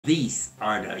These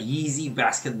are the Yeezy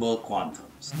Basketball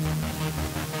Quantums.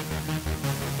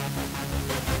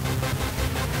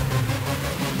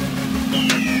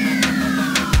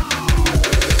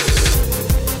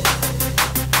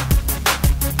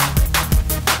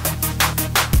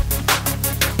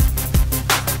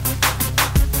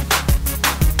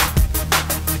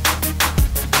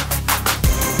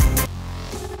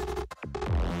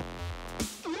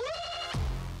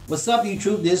 What's up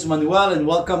YouTube, this is Manuel and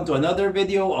welcome to another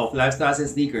video of Lifestyles and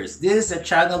Sneakers. This is a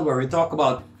channel where we talk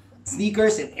about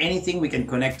sneakers and anything we can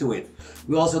connect to it.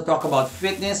 We also talk about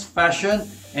fitness, fashion,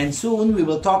 and soon we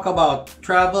will talk about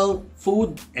travel,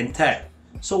 food, and tech.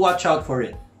 So watch out for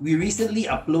it. We recently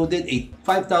uploaded a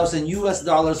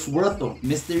 $5,000 worth of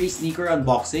mystery sneaker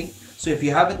unboxing. So if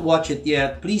you haven't watched it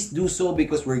yet, please do so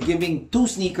because we're giving two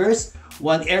sneakers,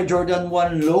 one Air Jordan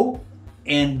 1 Low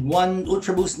and one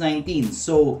Ultra Boost 19.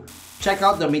 So check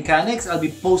out the mechanics. I'll be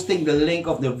posting the link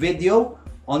of the video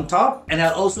on top and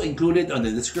I'll also include it on the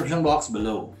description box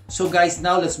below. So guys,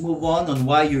 now let's move on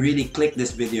why you really clicked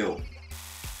this video.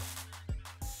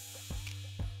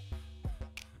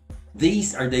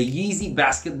 These are the Yeezy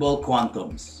Basketball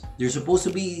Quantums. They're supposed to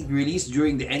be released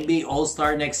during the NBA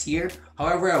All-Star next year.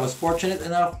 However, I was fortunate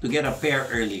enough to get a pair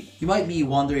early. You might be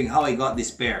wondering how I got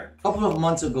this pair. A couple of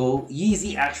months ago,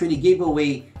 Yeezy actually gave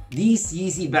away these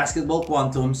Yeezy Basketball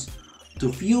Quantums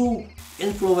to few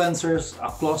influencers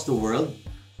across the world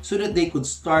so that they could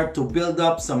start to build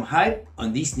up some hype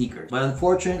on these sneakers. But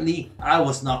unfortunately, I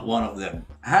was not one of them.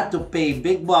 I had to pay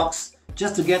big bucks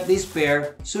just to get this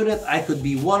pair so that I could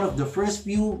be one of the first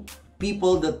few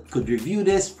people that could review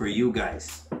this for you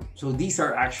guys. So these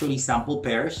are actually sample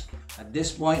pairs. At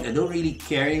this point, I don't really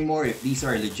care anymore if these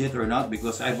are legit or not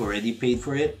because I've already paid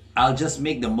for it. I'll just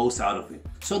make the most out of it.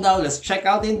 So now let's check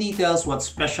out in details what's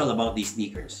special about these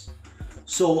sneakers.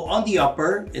 So on the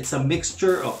upper, it's a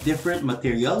mixture of different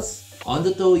materials. On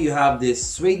the toe, you have this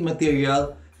suede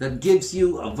material that gives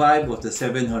you a vibe of the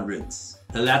 700s.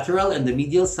 The lateral and the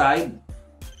medial side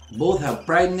both have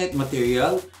prime knit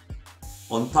material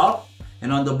on top,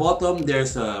 and on the bottom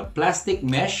there's a plastic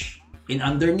mesh, and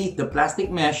underneath the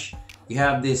plastic mesh you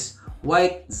have this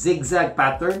white zigzag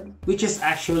pattern which is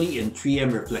actually in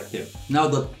 3M reflective. Now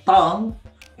the tongue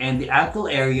and the ankle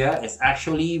area is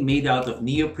actually made out of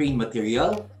neoprene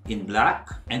material in black,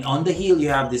 and on the heel you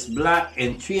have this black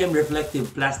and 3M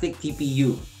reflective plastic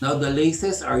TPU. Now the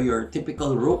laces are your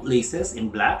typical rope laces in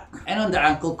black, and on the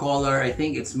ankle collar I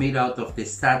think it's made out of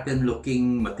this satin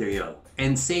looking material,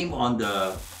 and same on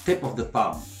the tip of the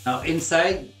thumb. Now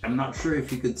inside, I'm not sure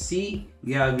if you could see,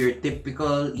 you have your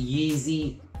typical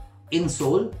Yeezy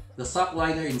insole. The sock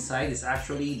liner inside is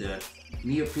actually the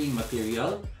neoprene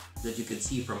material that you can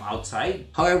see from outside.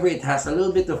 However, it has a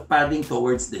little bit of padding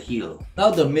towards the heel. Now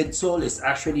the midsole is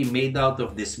actually made out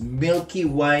of this milky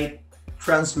white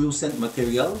translucent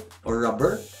material or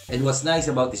rubber. And what's nice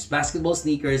about these basketball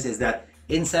sneakers is that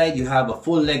inside you have a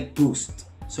full length boost.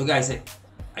 So guys,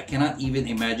 I cannot even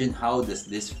imagine how does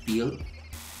this feel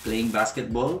playing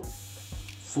basketball.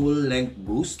 Full length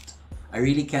boost. I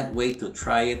really can't wait to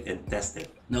try it and test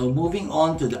it. Now moving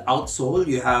on to the outsole,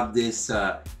 you have this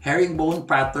herringbone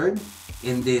pattern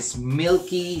in this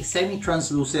milky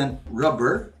semi-translucent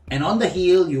rubber. And on the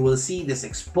heel, you will see this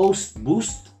exposed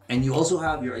boost. And you also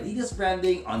have your Adidas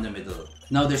branding on the middle.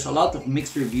 Now there's a lot of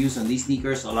mixed reviews on these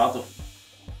sneakers.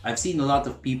 I've seen a lot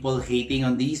of people hating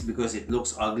on these because it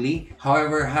looks ugly.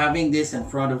 However, having this in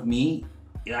front of me,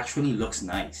 it actually looks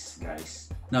nice, guys.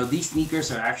 Now these sneakers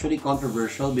are actually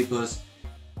controversial because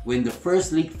when the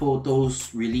first leaked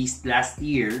photos released last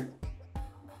year,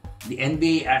 the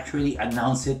NBA actually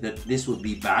announced it that this would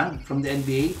be banned from the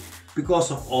NBA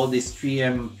because of all these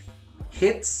 3M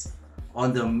hits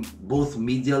on the both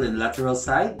medial and lateral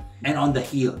side and on the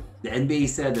heel. The NBA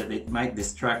said that it might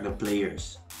distract the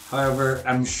players. However,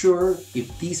 I'm sure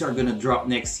if these are gonna drop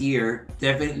next year,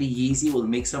 definitely Yeezy will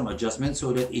make some adjustments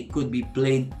so that it could be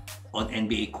played on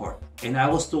NBA court. And I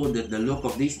was told that the look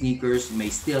of these sneakers may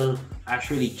still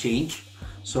actually change.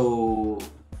 So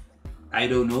I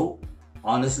don't know.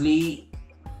 Honestly,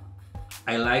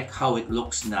 I like how it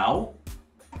looks now.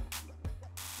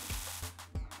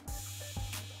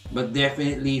 But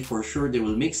definitely for sure they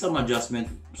will make some adjustment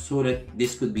so that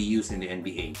this could be used in the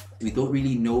NBA. We don't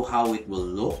really know how it will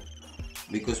look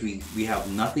because we have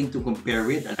nothing to compare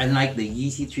with. Unlike the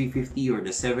Yeezy 350 or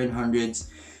the 700s,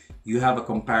 you have a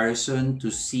comparison to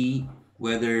see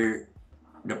whether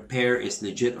the pair is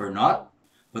legit or not.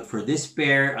 But for this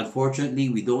pair, unfortunately,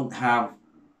 we don't have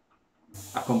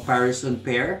a comparison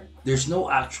pair. There's no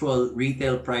actual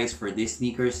retail price for these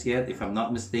sneakers yet, if I'm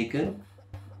not mistaken.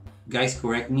 Guys,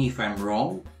 correct me if I'm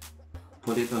wrong.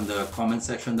 put it on the comment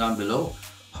section down below.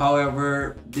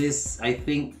 However, I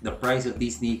think the price of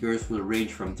these sneakers will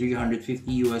range from $350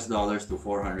 US to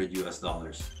 $400 US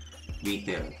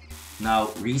retail. Now,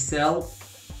 resell,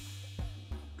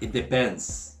 it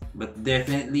depends, but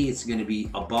definitely it's going to be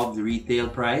above the retail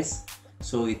price.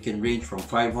 So it can range from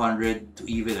 500 to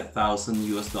even $1,000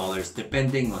 US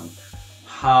depending on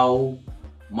how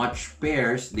much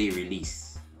pairs they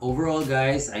release. Overall,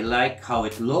 guys, I like how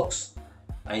it looks.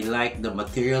 I like the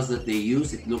materials that they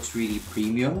use. It looks really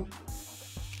premium.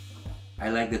 I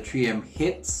like the 3M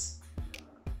hits.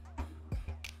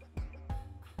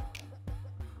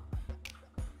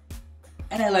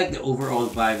 And I like the overall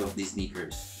vibe of these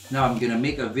sneakers. Now I'm gonna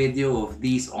make a video of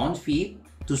these on feet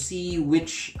to see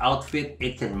which outfit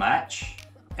it can match.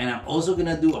 And I'm also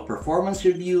gonna do a performance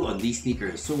review on these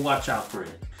sneakers, so watch out for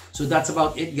it. So that's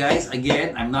about it, guys.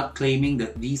 Again, I'm not claiming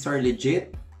that these are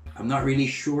legit. I'm not really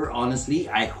sure, honestly.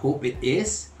 I hope it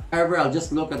is. However, I'll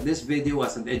just look at this video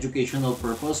as an educational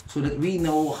purpose so that we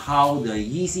know how the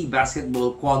Yeezy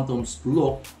Basketball Quantums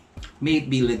look, may it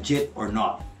be legit or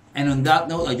not. And on that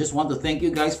note, I just want to thank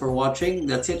you guys for watching.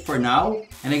 That's it for now.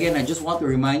 And again, I just want to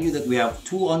remind you that we have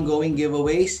 2 ongoing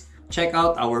giveaways. Check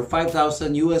out our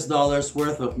 $5,000 US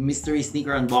worth of mystery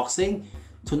sneaker unboxing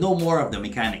to know more of the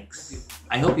mechanics.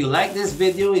 I hope you like this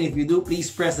video, and if you do,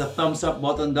 please press the thumbs up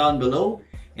button down below.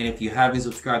 And if you haven't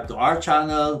subscribed to our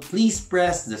channel, please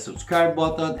press the subscribe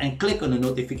button and click on the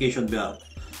notification bell.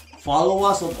 Follow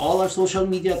us on all our social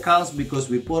media accounts because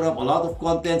we put up a lot of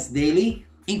contents daily,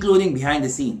 including behind the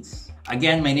scenes.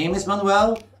 Again, my name is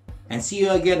Manuel, and see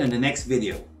you again in the next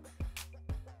video.